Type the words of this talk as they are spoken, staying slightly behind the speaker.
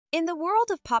In the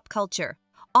world of pop culture,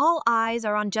 all eyes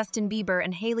are on Justin Bieber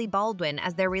and Hailey Baldwin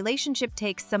as their relationship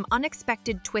takes some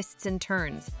unexpected twists and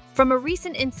turns. From a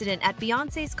recent incident at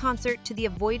Beyoncé's concert to the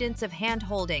avoidance of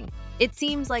hand-holding, it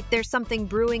seems like there's something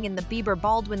brewing in the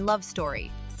Bieber-Baldwin love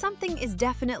story. Something is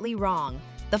definitely wrong.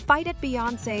 The fight at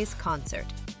Beyoncé's concert.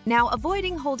 Now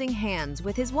avoiding holding hands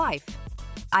with his wife.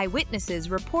 Eyewitnesses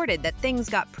reported that things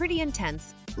got pretty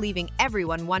intense, leaving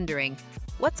everyone wondering,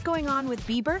 what's going on with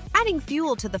Bieber? Adding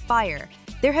fuel to the fire,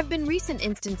 there have been recent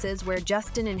instances where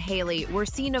Justin and Hailey were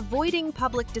seen avoiding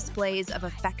public displays of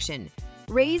affection,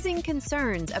 raising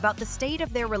concerns about the state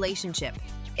of their relationship.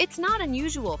 It's not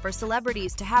unusual for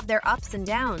celebrities to have their ups and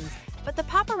downs, but the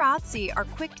paparazzi are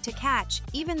quick to catch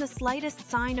even the slightest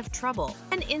sign of trouble.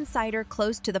 An insider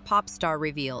close to the pop star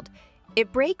revealed,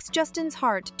 "It breaks Justin's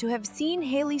heart to have seen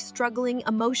Hailey struggling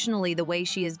emotionally the way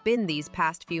she has been these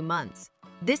past few months."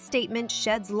 This statement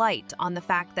sheds light on the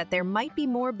fact that there might be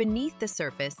more beneath the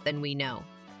surface than we know.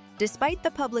 Despite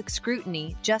the public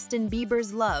scrutiny, Justin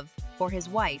Bieber's love for his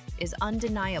wife is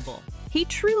undeniable.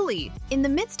 In the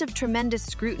midst of tremendous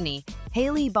scrutiny,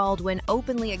 Hailey Baldwin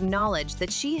openly acknowledged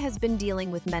that she has been dealing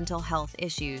with mental health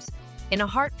issues. In a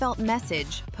heartfelt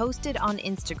message posted on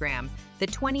Instagram, the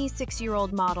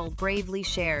 26-year-old model bravely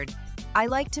shared, "I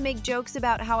like to make jokes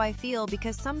about how I feel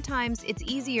because sometimes it's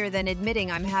easier than admitting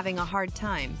I'm having a hard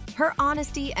time." Her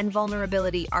honesty and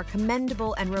vulnerability are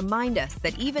commendable and remind us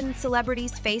that even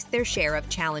celebrities face their share of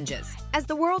challenges. As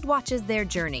the world watches their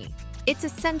journey, it's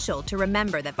essential to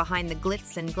remember that behind the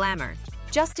glitz and glamour,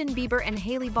 Justin Bieber and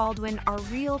Hailey Baldwin are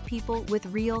real people with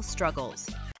real struggles.